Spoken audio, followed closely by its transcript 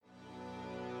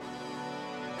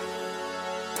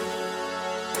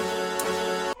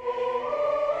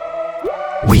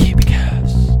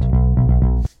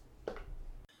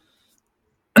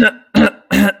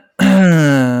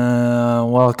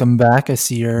welcome back. I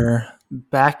see you're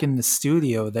back in the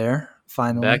studio there,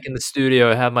 I'm back finally. in the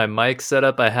studio. I have my mic set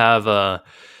up. I have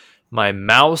my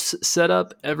mouse set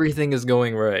up. Everything is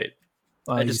going right.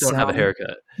 Well, I you just don't have a sound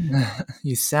haircut.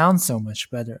 you sound so much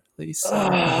better at least. So you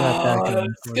got that Oh, going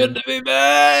it's for good you. to be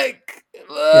back.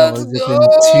 Yeah, Let's was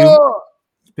it go.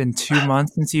 been 2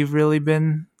 months since you've really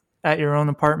been at your own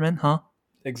apartment, huh?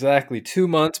 Exactly 2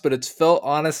 months, but it's felt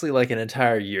honestly like an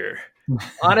entire year.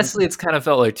 Honestly, it's kind of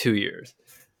felt like 2 years.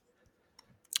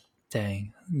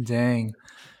 Dang.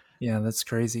 Yeah, that's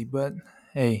crazy. But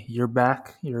hey, you're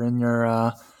back. You're in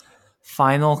your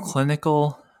final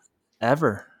clinical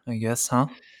ever, I guess, huh?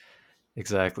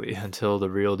 Exactly, until the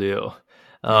real deal.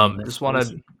 Dang, that's Just want to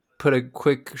crazy. put a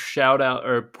quick shout out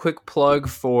or a quick plug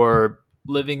for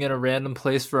living in a random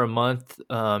place for a month.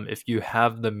 If you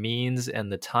have the means and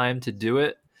the time to do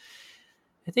it,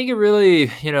 I think it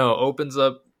really, opens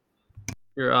up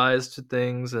your eyes to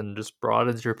things and just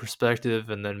broadens your perspective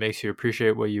and then makes you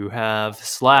appreciate what you have,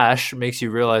 slash, makes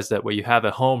you realize that what you have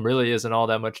at home really isn't all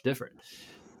that much different.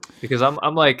 Because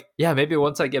I'm like, yeah, maybe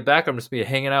once I get back, I'm just be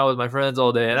hanging out with my friends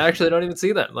all day, and I actually don't even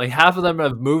see them. Like half of them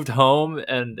have moved home,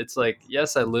 and it's like,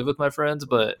 yes, I live with my friends,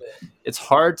 but it's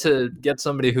hard to get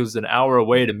somebody who's an hour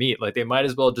away to meet. Like they might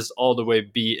as well just all the way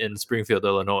be in Springfield,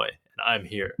 Illinois, and I'm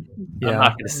here. I'm not Yeah,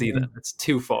 going to see them. It's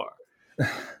too far.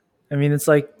 it's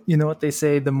like, you know what they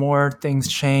say, the more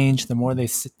things change, the more they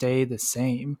stay the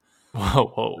same.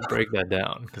 Whoa, break that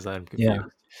down because I'm Yeah.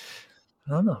 confused.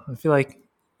 I don't know. I feel like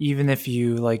even if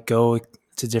you like go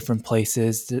to different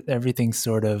places, everything's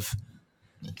sort of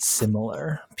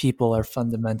similar. People are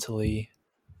fundamentally,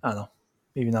 I don't know,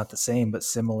 maybe not the same, but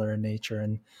similar in nature.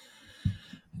 And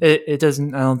it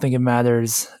doesn't, I don't think it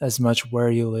matters as much where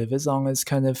you live as long as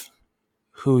kind of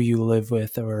who you live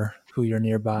with or who you're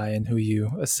nearby and who you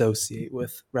associate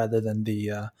with rather than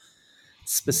the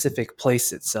specific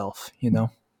place itself, you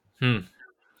know? Hmm.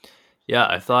 Yeah,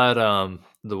 I thought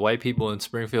the white people in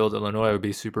Springfield, Illinois would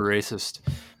be super racist,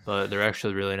 but they're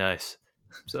actually really nice.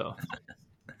 So,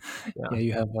 Yeah, yeah.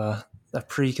 you have a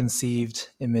preconceived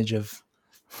image of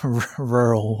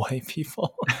rural white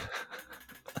people.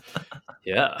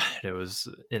 Yeah, it was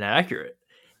inaccurate.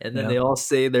 And then Yeah. they all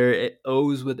say their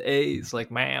O's with A's,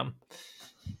 like ma'am,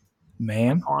 my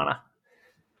Ma'am, corner,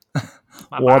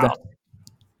 my water. mouth,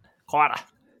 quarter.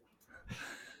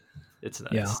 It's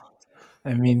Yeah. nice.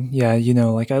 Yeah,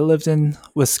 like I lived in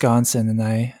Wisconsin and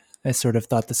I sort of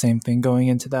thought the same thing going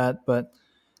into that, but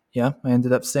yeah, I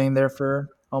ended up staying there for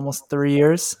almost 3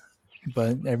 years,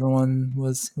 but everyone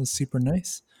was super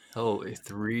nice. Holy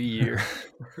 3 years.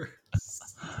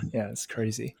 Yeah, it's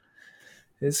crazy.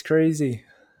 It's crazy.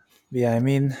 Yeah,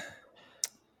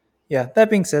 yeah, that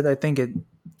being said, I think it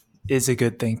is a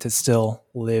good thing to still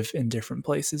live in different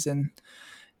places and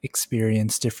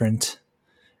experience different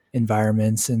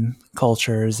environments and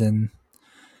cultures and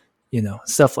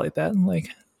stuff like that. Like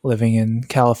living in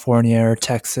California or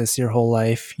Texas your whole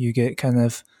life, you get kind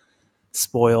of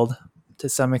spoiled to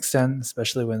some extent,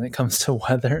 especially when it comes to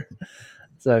weather.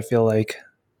 So I feel like,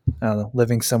 I don't know,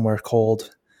 living somewhere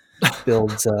cold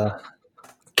builds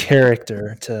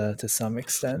character to some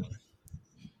extent.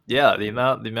 Yeah, the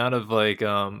amount of like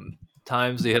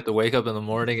times you have to wake up in the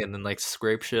morning and then like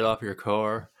scrape shit off your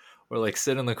car or like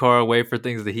sit in the car wait for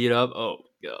things to heat up. Oh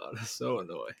god, so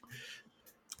annoying.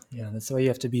 Yeah, that's why you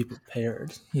have to be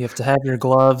prepared. You have to have your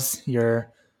gloves,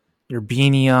 your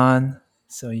beanie on,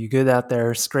 so you get out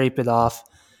there, scrape it off,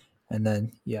 and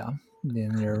then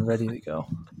you're ready to go.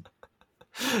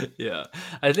 Yeah.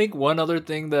 I think one other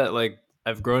thing that like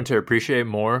I've grown to appreciate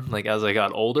more like as I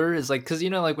got older is like cuz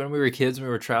like when we were kids when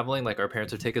we were traveling like our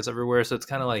parents would take us everywhere so it's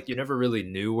kind of like you never really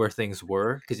knew where things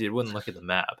were cuz you wouldn't look at the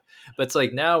map. But it's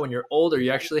like now when you're older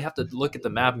you actually have to look at the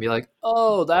map and be like,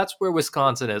 "Oh, that's where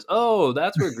Wisconsin is. Oh,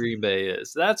 that's where Green Bay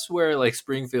is. That's where like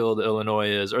Springfield, Illinois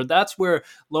is or that's where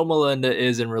Loma Linda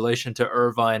is in relation to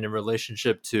Irvine in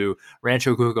relationship to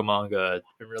Rancho Cucamonga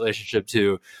in relationship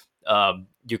to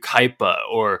Yucaipa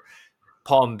or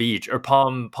Palm Beach or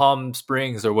Palm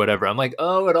Springs or whatever. I'm like,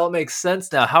 oh, it all makes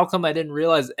sense now. How come I didn't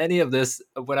realize any of this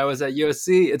when I was at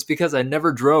USC? It's because I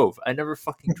never drove. I never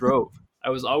fucking drove. I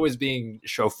was always being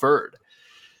chauffeured.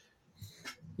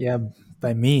 Yeah,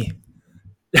 by me,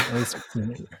 at least a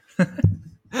teenager.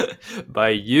 By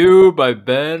you, by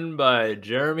Ben, by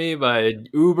Jeremy, by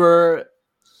Uber,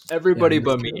 Yeah, everybody that's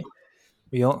but true.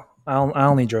 me. I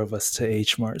only drove us to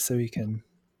H Mart so we can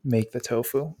make the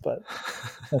tofu, but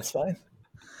that's fine.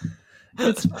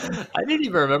 It's fine. I didn't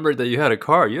even remember that you had a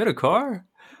car. You had a car?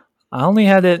 I only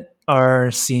had it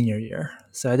our senior year,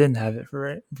 so I didn't have it for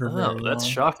Oh, very that's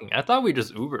long. shocking. I thought we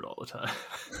just Ubered all the time.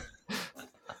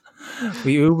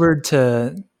 We Ubered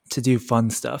to to do fun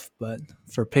stuff, but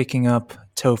for picking up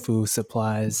tofu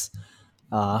supplies,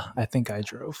 I think I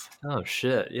drove. Oh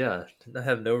shit! Yeah, I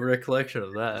have no recollection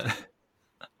of that.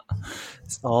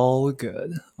 It's all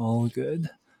good, all good.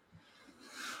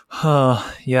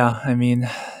 Yeah, I mean,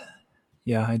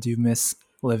 yeah, I do miss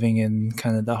living in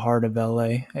kind of the heart of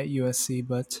LA at USC,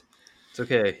 but It's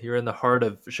okay. You're in the heart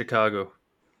of Chicago.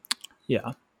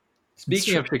 yeah, it's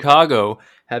Speaking true. of Chicago,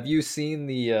 have you seen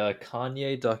the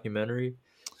Kanye documentary?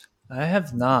 I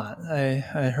have not. I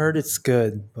heard it's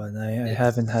good, but I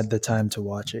haven't It's had the time to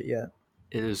watch it yet.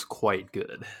 it is quite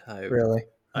good. Really?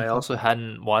 I Okay. also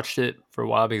hadn't watched it for a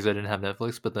while because I didn't have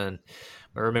Netflix, but then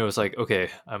my roommate was like, "Okay,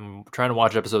 I'm trying to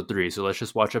watch episode 3, so let's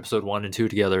just watch episode 1 and 2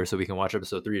 together so we can watch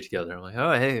episode 3 together." I'm like,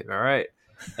 "Oh, hey, all right."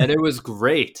 And it was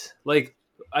great. Like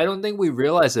I don't think we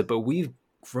realize it, but we've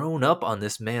grown up on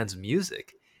this man's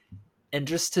music. And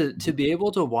just to be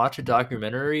able to watch a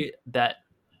documentary that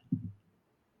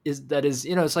is,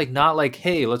 it's like not like,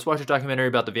 "Hey, let's watch a documentary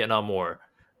about the Vietnam War,"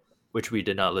 which we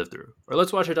did not live through. Or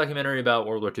let's watch a documentary about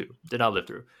World War II. Did not live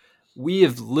through. We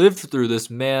have lived through this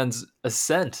man's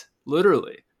ascent,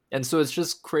 literally. And so it's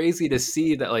just crazy to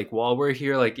see that, like, while we're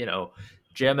here, like,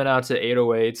 jamming out to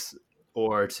 808s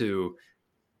or to,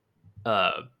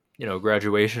 uh,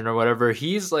 graduation or whatever,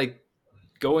 he's like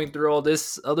going through all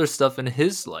this other stuff in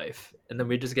his life. And then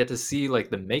we just get to see like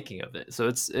the making of it. So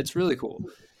it's really cool.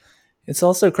 It's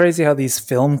also crazy how these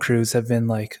film crews have been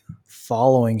like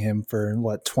following him for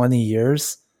what 20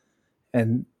 years,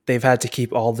 and they've had to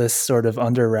keep all this sort of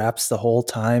under wraps the whole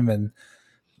time, and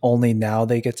only now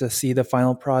they get to see the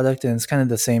final product. And it's kind of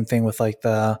the same thing with like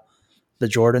the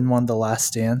Jordan one, The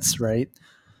Last Dance, right?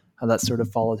 How that sort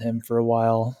of followed him for a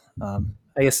while.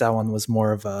 I guess that one was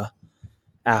more of a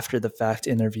after the fact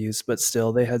interviews, but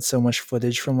still they had so much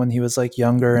footage from when he was like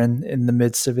younger and in the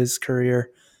midst of his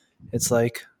career. It's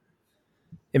like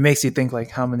it makes you think like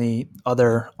how many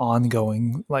other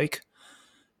ongoing like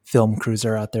film crews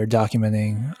are out there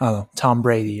documenting, I don't know, Tom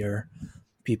Brady or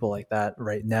people like that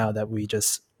right now that we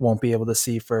just won't be able to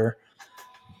see for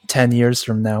 10 years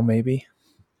from now, maybe.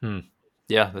 Hmm.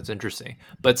 Yeah, that's interesting.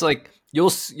 But it's like you'll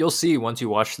see once you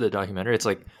watch the documentary, it's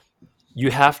like you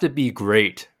have to be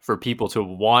great for people to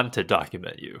want to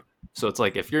document you. So it's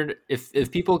like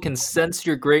if people can sense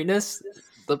your greatness,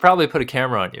 they'll probably put a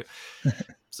camera on you.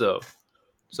 So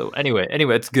anyway,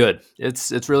 it's good.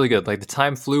 It's really good. Like the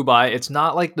time flew by. It's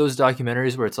not like those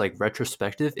documentaries where it's like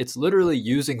retrospective. It's literally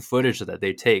using footage that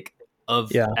they take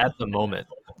of Yeah, at the moment.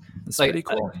 it's Like pretty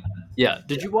cool. yeah,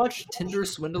 did you watch Tinder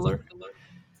Swindler?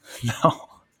 No.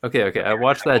 Okay. I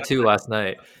watched that too last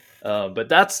night. But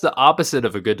that's the opposite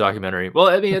of a good documentary. Well,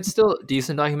 I mean, it's still a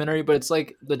decent documentary, but it's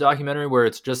like the documentary where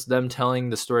it's just them telling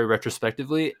the story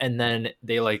retrospectively, and then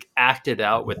they like act it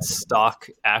out with stock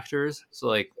actors. So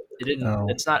like No.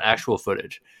 it's not actual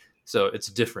footage, so it's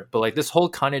different. But like this whole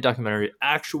Kanye documentary,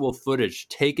 actual footage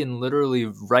taken literally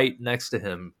right next to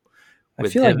him I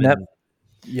with feel like him and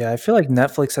I feel like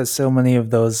Netflix has so many of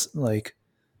those like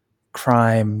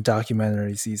crime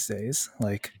documentaries these days.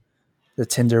 Like the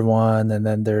Tinder one, and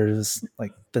then there's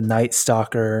like the Night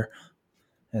Stalker,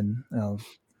 and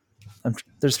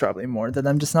there's probably more that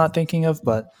I'm just not thinking of,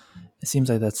 but it seems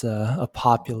like that's a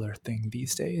popular thing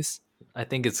these days. I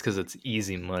think it's because it's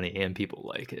easy money and people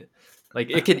like it. Like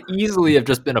it could easily have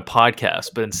just been a podcast,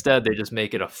 but instead they just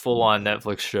make it a full-on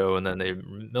Netflix show, and then they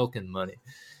milking money.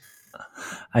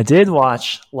 I did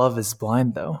watch Love Is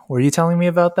Blind though. Were you telling me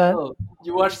about that? Oh,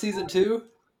 you watched season 2?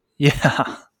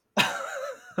 Yeah.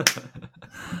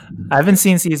 I haven't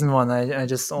seen season one. I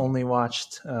just only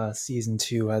watched season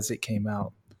two as it came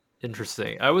out.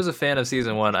 Interesting. I was a fan of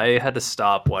season 1. I had to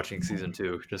stop watching season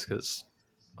 2 just because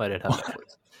I didn't have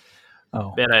Netflix,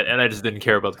 Oh, and I just didn't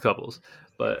care about the couples.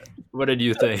 But what did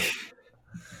you think?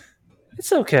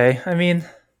 it's okay. I mean,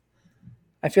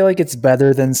 I feel like it's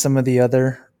better than some of the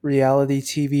other reality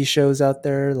TV shows out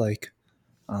there, like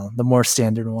the more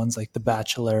standard ones, like The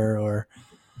Bachelor or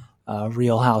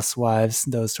Real Housewives,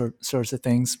 those sorts of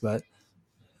things. But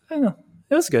I don't know,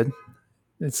 it was good.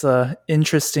 It's a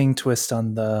interesting twist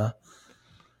on the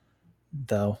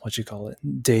what you call it,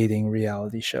 dating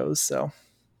reality shows. So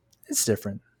it's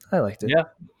different. I liked it. Yeah,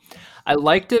 I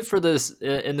liked it for this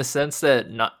in the sense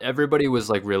that not everybody was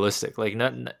like realistic. Like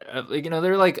not like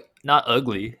they're like not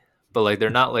ugly, but like they're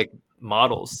not like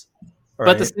models. But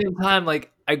at the Right. same time,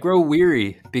 like I grow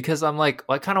weary because I'm like,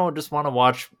 well, I kind of just want to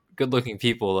watch good-looking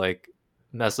people like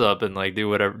mess up and like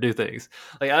do things.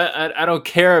 Like I don't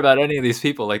care about any of these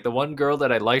people. Like the one girl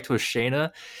that I liked was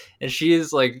Shayna, and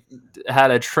she's like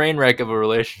had a train wreck of a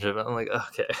relationship. I'm like,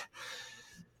 okay.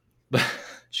 But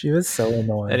She was so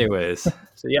annoying. anyways,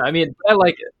 so yeah, I mean, I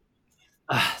like it.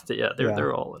 Yeah, Yeah.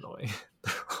 they're all annoying.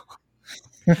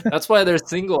 That's why they're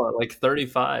single at like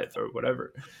 35 or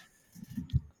whatever.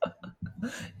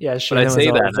 Yeah, But I Shayna was say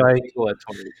that, always and I'm like, single at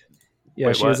 20. yeah,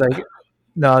 Wait, she was what? like,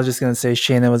 no, I was just gonna say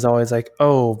Shayna was always like,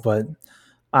 oh, but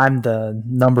I'm the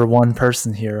number one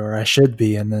person here, or I should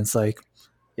be, and then it's like,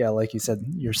 yeah, like you said,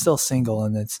 you're still single,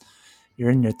 and you're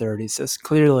in your 30s, so it's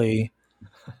clearly,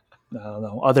 I don't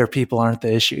know, other people aren't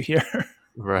the issue here.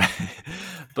 Right.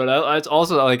 But it's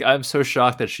also like I'm so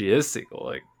shocked that she is single.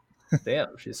 Like,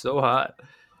 damn, she's so hot.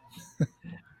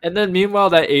 And then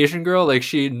meanwhile, that Asian girl, like,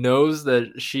 she knows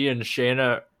that she and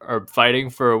Shayna are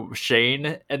fighting for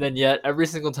Shane, and then yet every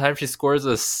single time she scores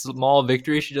a small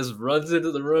victory, she just runs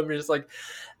into the room and just like,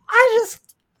 I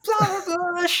just blah blah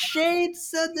blah. Shane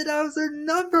said that I was her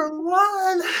number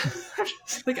one.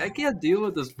 Just like I can't deal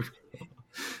with this.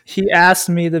 He asked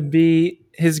me to be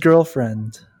his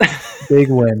girlfriend. Big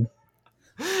win.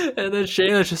 And then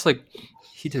Shayna's just like,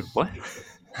 he did what?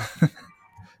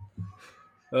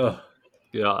 Oh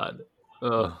God.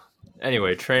 Oh.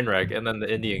 Anyway, train wreck, and then the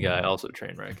Indian guy also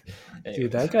train wreck. Dude,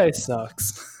 Anyways. that guy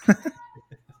sucks.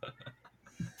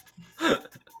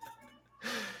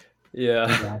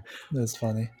 Yeah. That's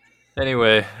funny.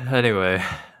 Anyway. And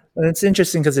it's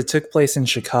interesting because it took place in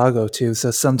Chicago too.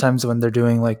 So sometimes when they're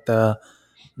doing like the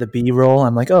B roll,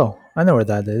 I'm like, oh, I know where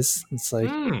that is. It's like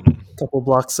a couple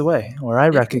blocks away, or I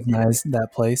recognize that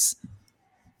place.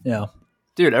 Yeah,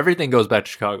 Dude, everything goes back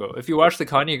to Chicago. If you watch the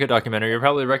Kanye documentary, you'll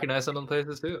probably recognize some of the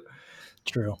places too.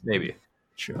 true. Maybe.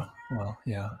 True. Well,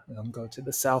 yeah, I don't go to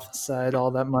the south side all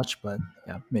that much, but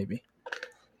yeah, maybe.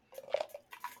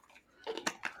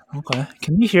 Okay.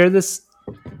 Can you hear this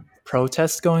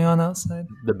protest going on outside?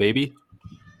 The baby?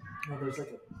 Oh,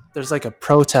 there's like a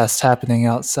protest happening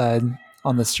outside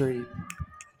on the street.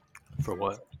 For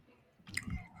what?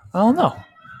 I don't know.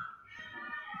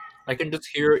 I can just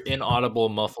hear inaudible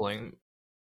muffling.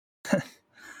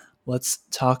 Let's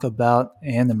talk about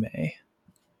anime.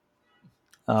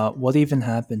 What even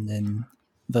happened in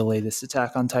the latest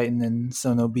Attack on Titan and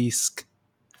Sonobesk?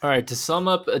 All right, to sum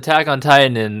up Attack on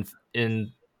Titan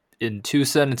in two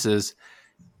sentences,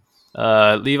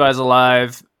 Levi's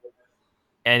alive,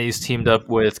 and he's teamed up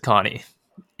with Connie,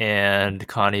 and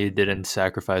Connie didn't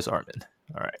sacrifice Armin.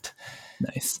 All right.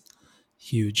 Nice.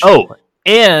 Huge. Oh,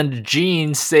 and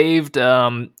Jean saved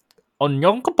Onyonkopon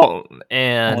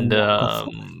and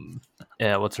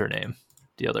yeah, what's her name?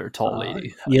 The other tall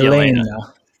lady, Yelena.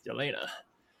 Yelena.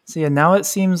 So yeah, now it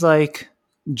seems like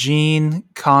Jean,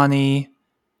 Connie,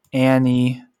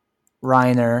 Annie,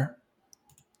 Reiner,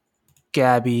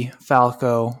 Gabby,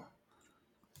 Falco,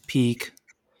 Peak,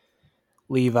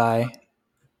 Levi,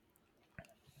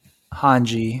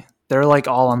 Hanji. They're like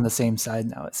all on the same side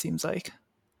now, it seems like.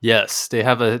 Yes, they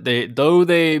have though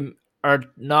they are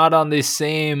not on the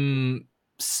same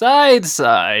side,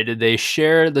 they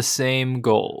share the same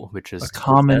goal, which is a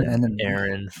common prevent enemy.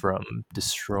 Eren from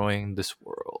destroying this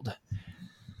world.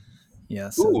 Yeah.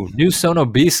 So Ooh, new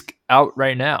Sonobesk out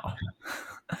right now.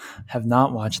 have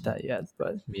not watched that yet,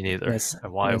 but Me neither. yes, I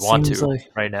want to like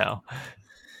right now.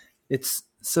 it's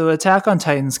so Attack on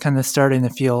Titan's kind of starting to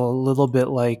feel a little bit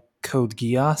like Code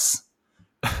Geass.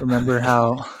 Remember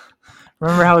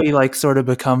how he like sort of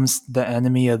becomes the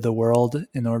enemy of the world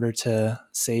in order to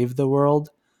save the world?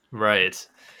 Right.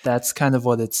 That's kind of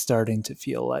what it's starting to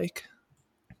feel like.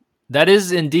 That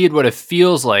is indeed what it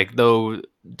feels like, though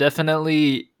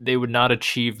definitely they would not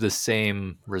achieve the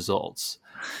same results.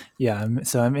 Yeah,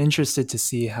 so I'm interested to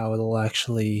see how it'll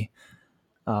actually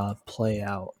play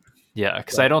out. Yeah,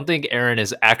 because I don't think Eren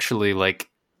is actually like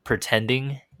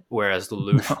pretending, whereas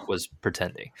Lelouch was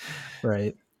pretending.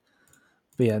 Right.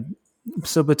 But yeah,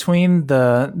 so between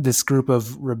this group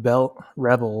of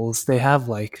rebels, they have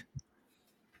like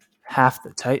half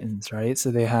the Titans, right? So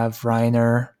they have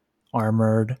Reiner,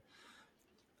 armored,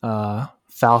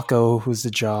 Falco, who's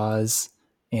the Jaws,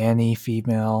 Annie,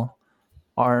 female,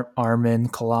 Armin,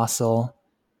 colossal,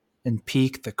 and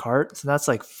Peak, the cart. So that's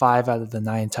like 5 out of the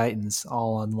 9 Titans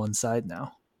all on one side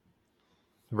now.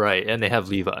 Right, and they have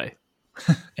Levi.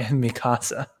 And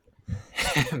Mikasa.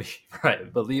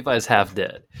 Right, but Levi's half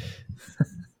dead.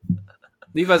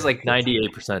 Levi's like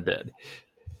 98% dead.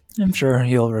 I'm sure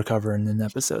he'll recover in an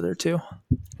episode or two.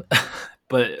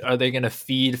 But are they going to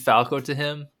feed Falco to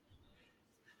him?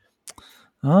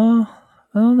 I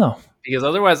don't know. Because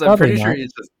otherwise, I'm Probably pretty sure not.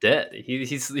 he's just dead.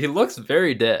 He looks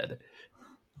very dead.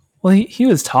 Well, he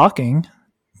was talking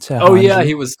to Oh Hanji. yeah,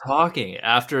 he was talking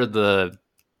after the.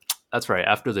 That's right,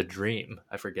 after the dream.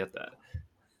 I forget that.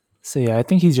 So yeah, I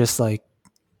think he's just like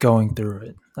going through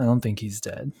it. I don't think he's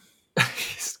dead.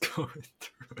 He's going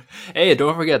through it. Hey,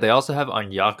 don't forget, they also have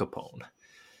Anyakapon.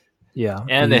 Yeah,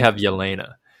 And they have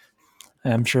Yelena.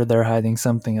 I'm sure they're hiding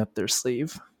something up their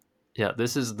sleeve. Yeah,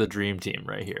 this is the dream team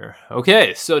right here.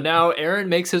 Okay, so now Aaron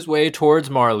makes his way towards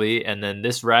Marley, and then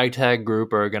this ragtag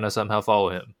group are gonna somehow follow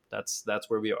him. That's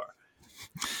where we are.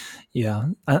 Yeah,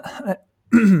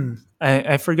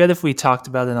 I forget if we talked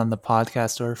about it on the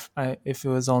podcast or if it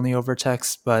was only over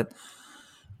text, but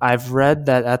I've read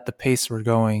that at the pace we're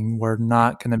going, we're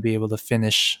not going to be able to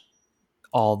finish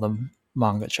all the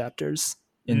manga chapters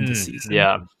in the season.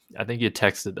 Yeah, I think you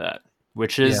texted that,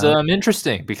 which is Yeah.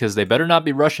 interesting because they better not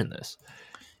be rushing this.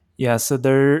 Yeah, so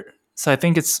I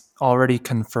think it's already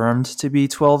confirmed to be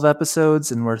 12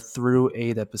 episodes and we're through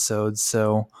 8 episodes,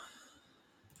 so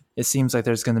it seems like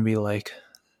there's going to be like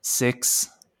 6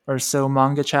 or so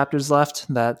manga chapters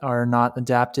left that are not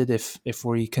adapted if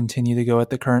we continue to go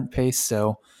at the current pace.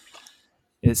 So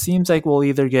it seems like we'll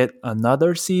either get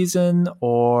another season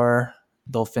or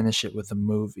they'll finish it with a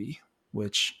movie,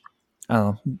 which I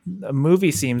don't know. A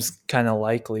movie seems kind of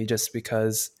likely just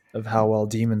because of how well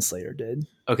Demon Slayer did.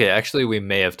 Okay, actually, we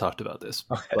may have talked about this,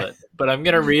 Okay. but I'm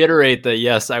gonna reiterate that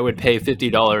yes, I would pay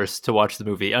 $50 to watch the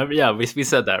movie. Yeah, we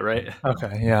said that, right?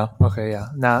 Okay. Yeah. Okay. Yeah.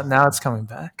 Now it's coming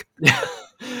back.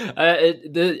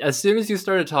 As soon as you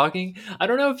started talking, I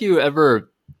don't know if you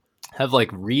ever have like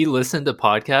re-listened to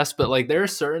podcasts, but like there are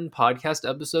certain podcast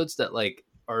episodes that like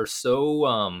are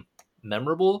so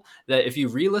memorable that if you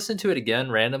re-listen to it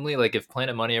again randomly, like if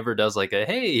Planet Money ever does like a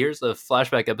hey, here's a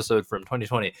flashback episode from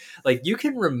 2020, like you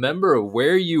can remember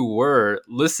where you were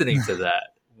listening to that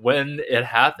when it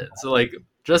happened. So like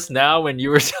just now when you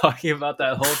were talking about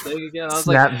that whole thing again, I was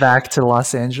Snap back to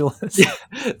Los Angeles.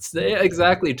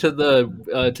 exactly to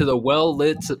the well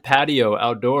lit patio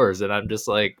outdoors, and I'm just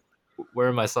like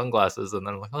wearing my sunglasses, and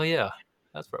then I'm like, oh yeah,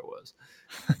 that's where it was.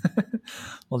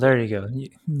 Well, there you go.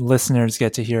 Listeners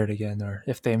get to hear it again, or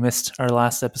if they missed our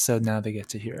last episode, now they get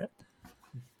to hear it.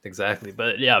 Exactly,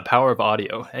 but yeah, power of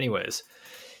audio. Anyways,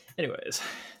 the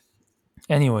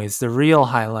real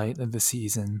highlight of the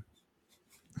season.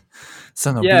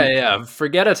 yeah.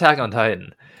 Forget Attack on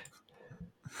Titan.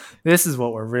 This is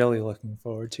what we're really looking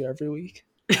forward to every week.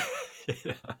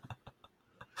 Yeah.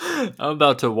 I'm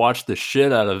about to watch the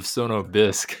shit out of Sono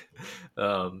Bisque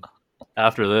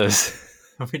after this.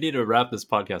 We need to wrap this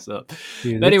podcast up.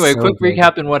 Dude, anyway, so quick good.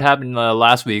 recap in what happened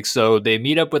last week. So they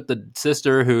meet up with the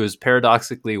sister who is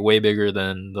paradoxically way bigger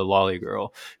than the lolly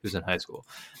girl who's in high school.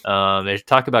 They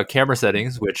talk about camera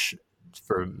settings, which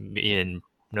for me and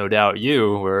no doubt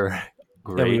you were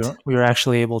great. Yeah, we were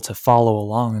actually able to follow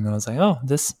along, and I was like, oh,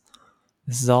 this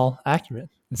is all accurate.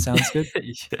 It sounds good.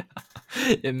 Yeah,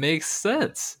 it makes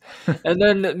sense. And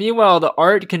then meanwhile, the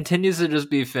art continues to just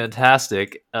be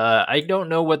fantastic. I don't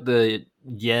know what the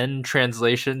yen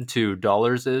translation to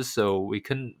dollars is, so we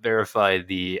couldn't verify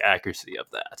the accuracy of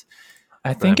that.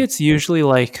 I think it's usually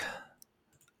like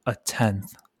a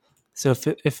tenth. So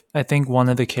if I think one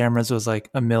of the cameras was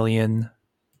like 1,000,000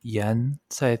 yen,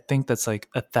 so I think that's like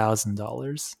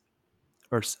 $1,000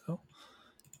 or so.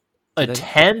 A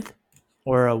tenth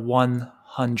or a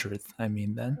 100th. I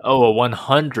mean, then. Oh, a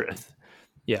 100th.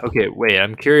 Yeah. Okay, wait.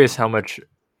 I'm curious how much it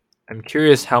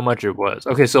was.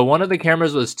 Okay, so one of the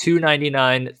cameras was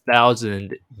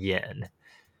 299,000 yen.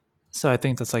 So I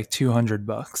think that's like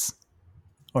 $200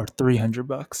 or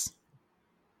 $300.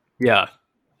 Yeah.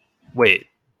 Wait.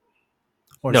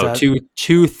 Or no,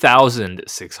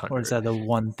 2,600. Or is that a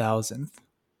 1,000th?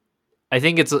 I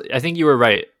think you were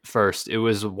right first. It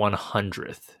was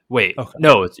 100th. Wait. Okay.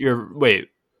 No, wait.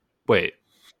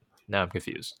 Now I'm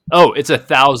confused. Oh, it's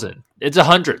 1,000. It's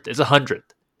 100th. It's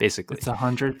 100th, basically. It's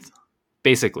 100th.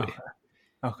 Basically.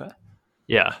 Okay.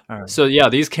 Yeah. All right. So yeah,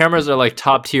 these cameras are like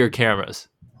top tier cameras.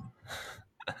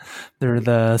 They're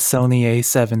the Sony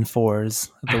A7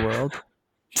 IVs of the world.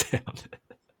 Damn it.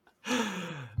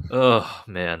 Oh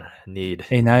man, need.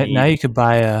 Hey, now you could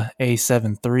buy a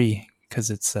A7 III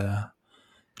because it's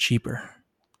cheaper.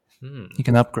 You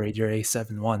can upgrade your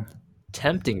A7 I.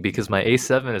 Tempting because my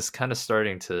A7 is kind of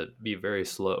starting to be very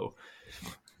slow.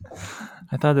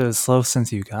 I thought it was slow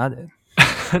since you got it.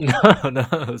 No,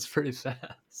 it's pretty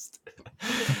fast.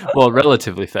 Well,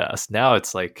 relatively fast. Now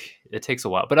it's like it takes a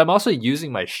while. But I'm also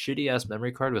using my shitty ass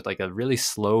memory card with like a really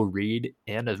slow read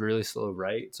and a really slow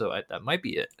write, so that might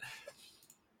be it.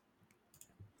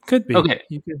 Could be. Okay.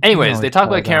 Anyways, they talk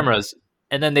about cameras,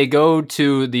 and then they go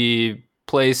to the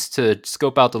place to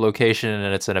scope out the location,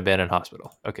 and it's an abandoned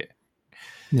hospital. Okay.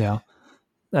 Yeah,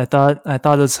 I thought it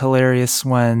was hilarious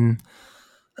when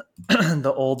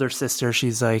the older sister,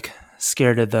 she's like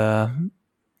scared of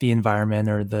the environment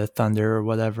or the thunder or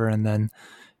whatever, and then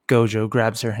Gojo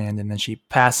grabs her hand and then she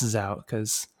passes out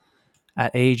because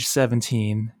at age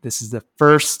 17, this is the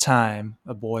first time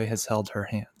a boy has held her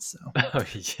hand. So Oh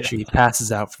she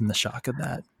passes out from the shock of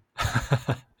that.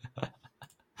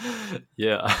 yeah.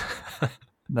 Yeah.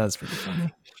 That was pretty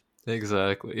funny.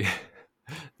 Exactly.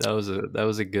 That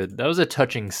was a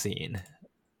touching scene,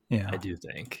 Yeah. I do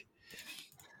think.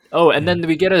 Oh, and Yeah. then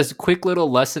we get a quick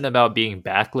little lesson about being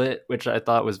backlit, which I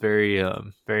thought was very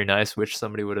nice. Wish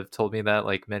somebody would have told me that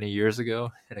like many years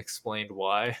ago and explained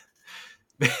why.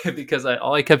 Because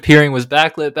all I kept hearing was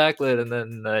backlit, backlit, and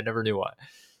then I never knew why.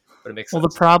 But it makes Well,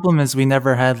 sense. the problem is we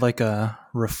never had like a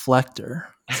reflector.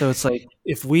 So it's like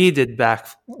if we did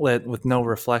backlit with no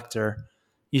reflector,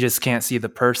 you just can't see the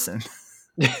person.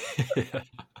 Yeah.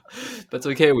 But it's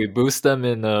okay. We boost them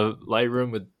in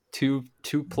Lightroom with two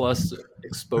plus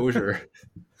exposure.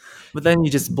 But then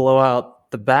you just blow out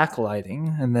the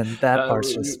backlighting, and then that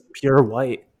part's just pure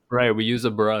white. Right. We use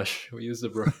a brush. We use the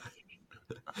brush.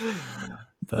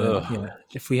 But yeah,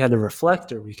 if we had a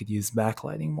reflector, we could use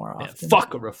backlighting more Man, often.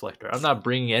 fuck a reflector. I'm not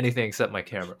bringing anything except my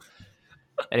camera.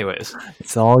 Anyways,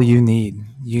 It's all you need.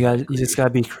 You just gotta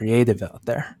be creative out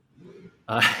there.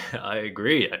 I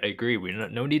agree. I agree. We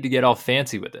no need to get all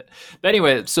fancy with it. But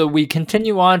anyway, so we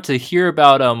continue on to hear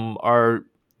about our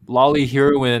lolly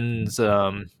heroine's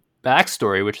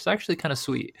backstory, which is actually kind of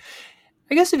sweet.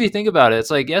 I guess if you think about it,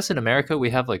 it's like, yes, in America we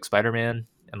have like Spider-Man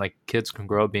and like kids can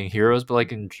grow up being heroes, but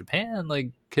like in Japan,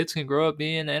 like kids can grow up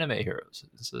being anime heroes.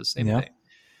 It's the same thing.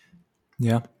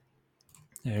 Yeah,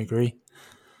 I agree.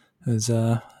 It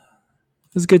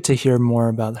was good to hear more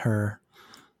about her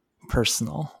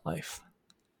personal life.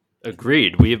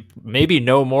 Agreed. We maybe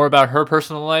know more about her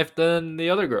personal life than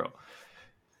the other girl.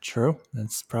 True.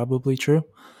 That's probably true.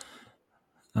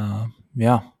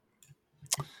 Yeah.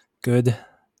 Good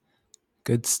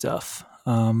stuff.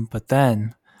 But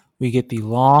then we get the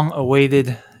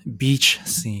long-awaited beach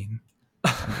scene.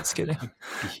 I'm just kidding.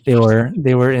 They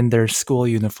were in their school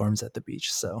uniforms at the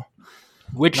beach, so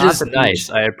which not is the nice.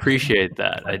 beach. I appreciate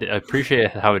that. I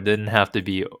appreciate how it didn't have to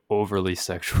be overly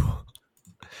sexual.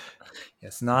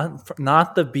 Yes,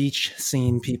 not the beach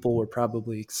scene people were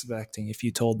probably expecting if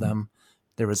you told them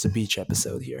there was a beach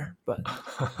episode here. But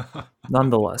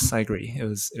nonetheless, I agree. It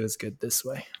was good this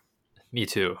way. Me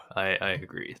too. I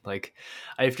agree. Like,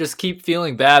 I just keep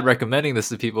feeling bad recommending this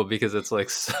to people because it's like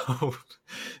so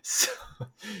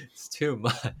it's too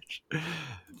much.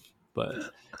 But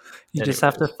you just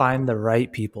have to find the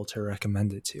right people to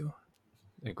recommend it to.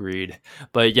 Agreed.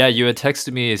 But yeah, you had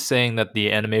texted me saying that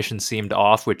the animation seemed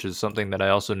off, which is something that I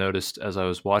also noticed as I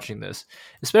was watching this,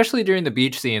 especially during the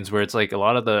beach scenes where it's like a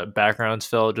lot of the backgrounds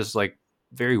felt just like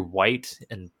very white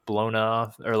and blown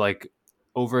off or like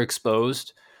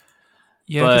overexposed.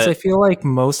 Yeah, because I feel like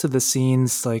most of the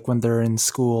scenes, like when they're in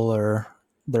school or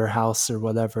their house or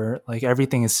whatever, like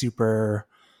everything is super,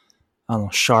 I don't know,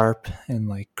 sharp and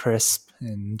like crisp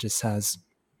and just has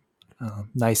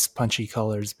nice punchy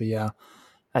colors. But yeah,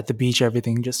 at the beach,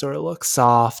 everything just sort of looks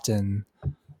soft and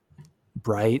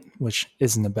bright, which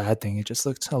isn't a bad thing. It just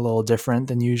looked a little different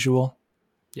than usual.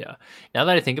 Yeah. Now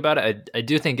that I think about it, I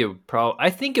do think I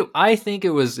think it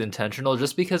was intentional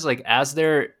just because like as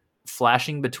they're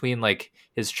flashing between like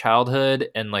his childhood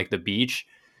and like the beach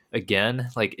again,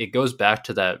 like it goes back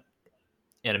to that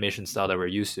animation style that we're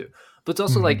used to. But it's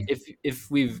also like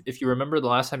if you remember the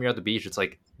last time you're at the beach, it's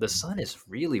like the sun is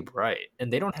really bright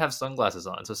and they don't have sunglasses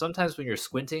on. So sometimes when you're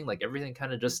squinting, like everything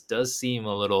kind of just does seem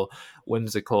a little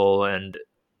whimsical and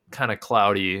kind of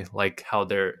cloudy, like how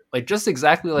they're like just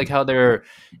exactly like how they're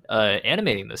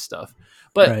animating this stuff.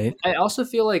 But Right. I also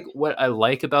feel like what I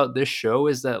like about this show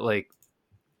is that like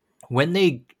when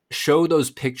they show those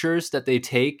pictures that they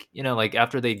take, you know, like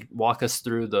after they walk us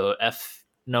through the F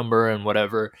number and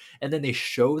whatever, and then they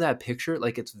show that picture,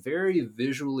 like it's very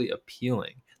visually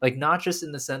appealing. Like not just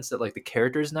in the sense that like the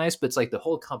character is nice, but it's like the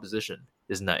whole composition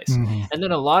is nice. Mm-hmm. And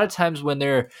then a lot of times when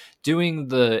they're doing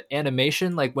the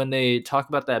animation, like when they talk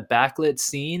about that backlit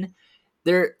scene,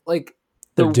 they're like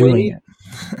They're doing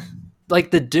it. like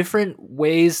the different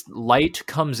ways light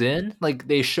comes in, like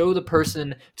they show the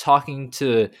person talking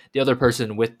to the other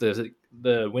person with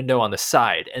the window on the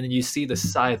side, and then you see the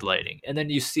side lighting, and then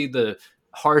you see the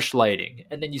harsh lighting,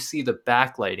 and then you see the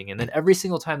back lighting, and then every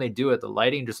single time they do it, the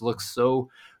lighting just looks so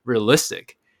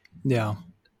realistic. Yeah.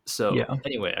 So Yeah.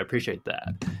 anyway, I appreciate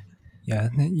that. Yeah.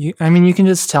 I mean, you can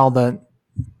just tell that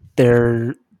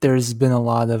there's been a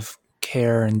lot of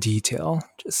care and detail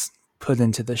just put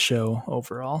into the show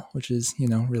overall, which is,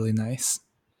 really nice.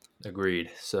 Agreed.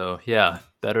 So yeah,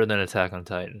 better than Attack on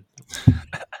Titan.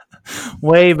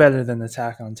 Way better than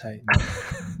Attack on Titan.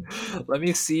 Let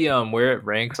me see where it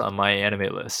ranks on my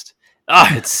anime list.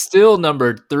 It's still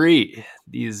number 3.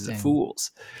 These Dang.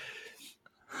 fools.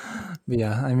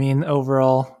 Yeah, I mean,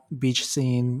 overall, beach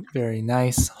scene, very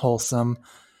nice, wholesome.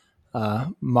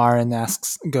 Marin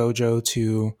asks Gojo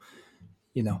to,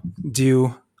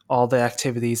 do all the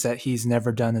activities that he's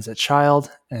never done as a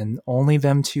child, and only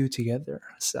them two together.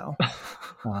 So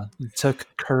it took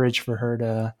courage for her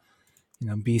to,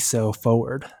 be so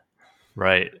forward.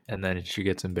 Right. And then she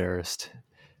gets embarrassed.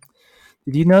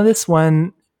 Did you notice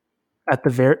when at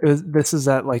the this is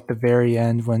at like the very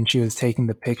end when she was taking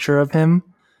the picture of him?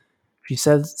 She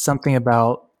said something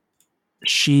about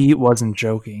she wasn't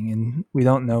joking, and we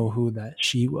don't know who that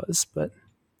she was, but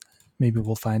maybe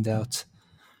we'll find out.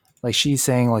 Like she's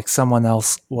saying like someone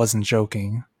else wasn't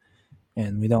joking,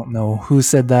 and we don't know who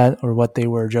said that or what they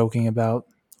were joking about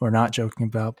or not joking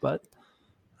about, but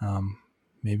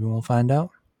maybe we'll find out.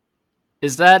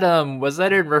 Is that was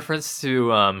that in reference to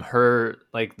her,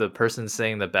 like the person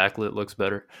saying the backlit looks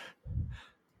better?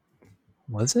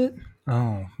 Was it?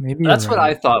 Oh, maybe you're That's what I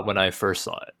right. thought when I first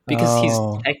saw it. Because he's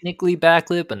Oh, technically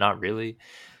backlit, but not really.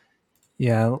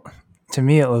 yeah. To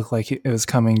me, it looked like it was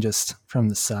coming just from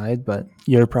the side, but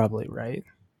you're probably right.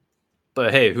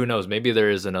 But hey, who knows? Maybe there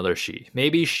is another she.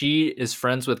 Maybe she is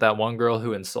friends with that one girl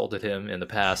who insulted him in the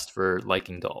past for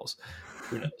liking dolls.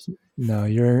 Who knows?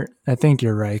 No, I think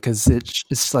you're right because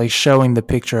it's like showing the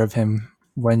picture of him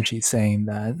when she's saying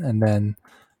that, and then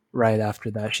right after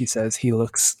that she says he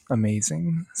looks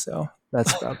amazing. So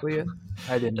that's probably it.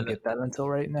 I didn't And then, get that until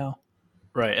right now.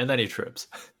 right, and then he trips.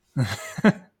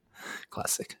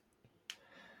 Classic.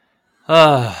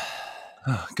 Ah.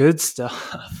 Oh, good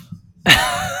stuff.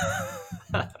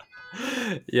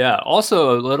 Yeah.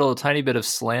 Also, a little tiny bit of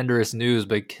slanderous news,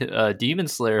 but Demon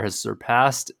Slayer has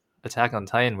surpassed Attack on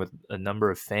Titan with a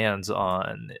number of fans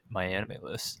on my anime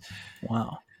list.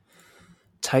 Wow.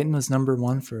 Titan was number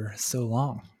one for so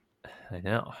long. I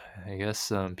know. I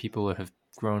guess people have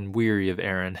grown weary of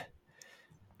Eren.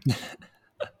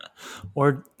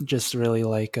 Or just really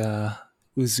like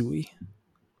Uzui.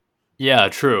 Yeah,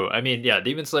 true. I mean, yeah,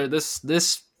 Demon Slayer.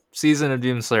 This season of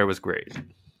Demon Slayer was great.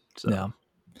 So Yeah.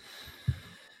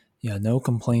 Yeah, no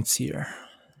complaints here.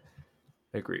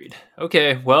 agreed.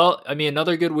 Okay, well, I mean,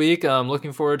 another good week. I'm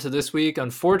looking forward to this week.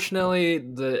 Unfortunately,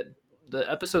 the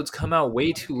episodes come out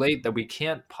way too late that we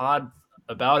can't pod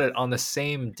about it on the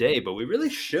same day, but we really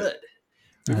should.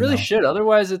 We I really know. should.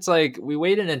 Otherwise, it's like we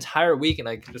wait an entire week and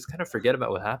I just kind of forget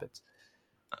about what happens.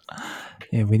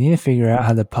 Yeah, we need to figure out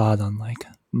how to pod on like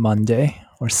Monday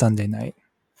or Sunday night.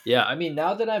 Yeah, I mean,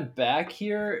 now that I'm back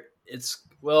here, it's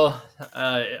well,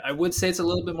 I would say it's a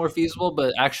little bit more feasible,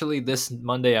 but actually, this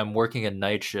Monday I'm working a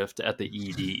night shift at the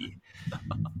ED,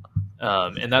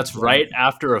 and that's right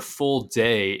after a full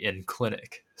day in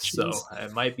clinic, so Jeez. I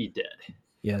might be dead.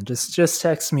 Yeah, just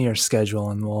text me your schedule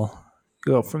and we'll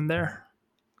go from there.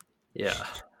 Yeah,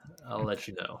 I'll let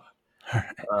you know.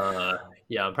 All right.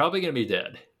 Yeah, I'm probably gonna be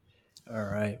dead. All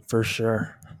right, for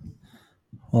sure.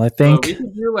 Well, I But we think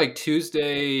could do like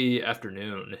Tuesday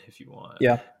afternoon if you want,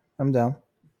 yeah, I'm down.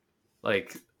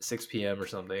 like 6 p.m. or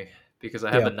something, because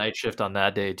I have Yeah. a night shift on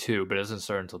that day too, but it doesn't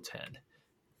start until 10.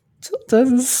 So it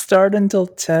doesn't start until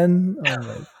 10.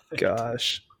 Oh my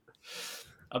gosh.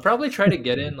 I'll probably try to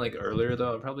get in like earlier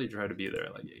though. I'll probably try to be there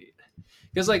at like 8.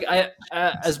 Because like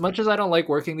as much as I don't like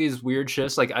working these weird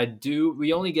shifts, like I do,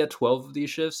 we only get 12 of these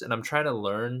shifts, and I'm trying to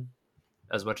learn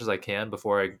as much as I can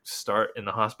before I start in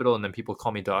the hospital, and then people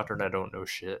call me doctor and I don't know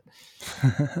shit.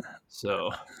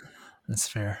 So That's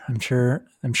fair. I'm sure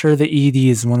the ED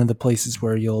is one of the places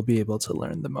where you'll be able to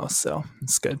learn the most, so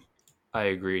it's good. I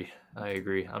agree.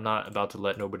 I'm not about to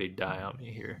let nobody die on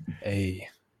me here. Hey,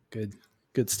 good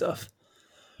stuff.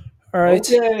 All right.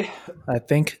 Okay. I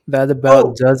think that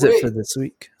about does it for Wait. this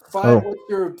week. What's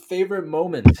your favorite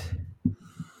moment?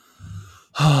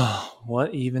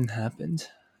 What even happened?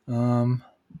 I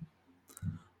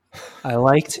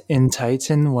liked in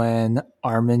Titan when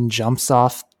Armin jumps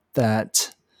off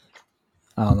that,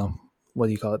 I don't know, what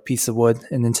do you call it, piece of wood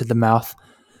and into the mouth,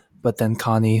 but then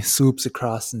Connie swoops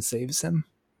across and saves him.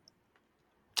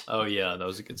 Oh yeah, that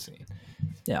was a good scene.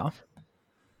 Yeah.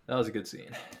 That was a good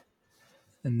scene.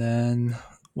 And then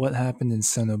what happened in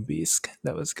Sonobisk?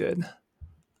 That was good.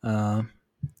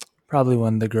 Probably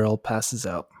when the girl passes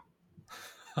out.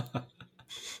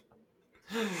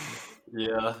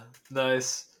 Yeah,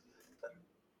 nice.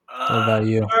 What about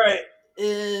you? All right,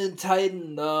 in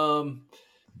Titan,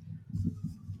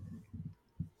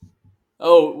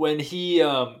 when he,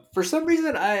 for some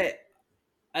reason, I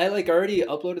like already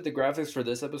uploaded the graphics for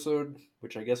this episode,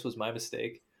 which I guess was my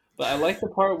mistake. But I like the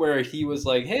part where he was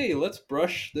like, "Hey, let's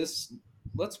brush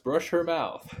her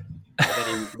mouth." And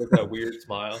then he with that weird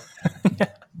smile.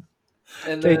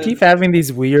 And They keep then having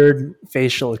these weird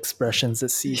facial expressions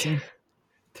this yeah, season.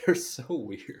 they're so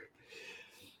weird.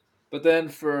 But then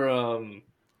for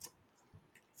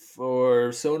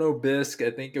Sono Bisque,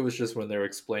 I think it was just when they were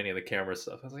explaining the camera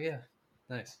stuff. I was like, yeah,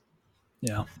 nice.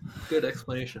 Yeah. Good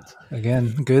explanations.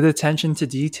 Again, good attention to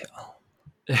detail.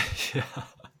 Yeah.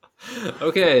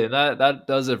 Okay, that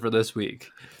does it for this week.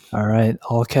 All right.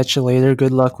 I'll catch you later.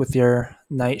 Good luck with your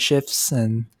night shifts,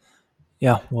 and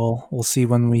yeah, we'll see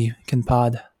when we can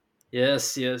pod.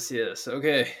 Yes, yes, yes.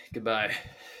 Okay, goodbye.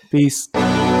 Peace.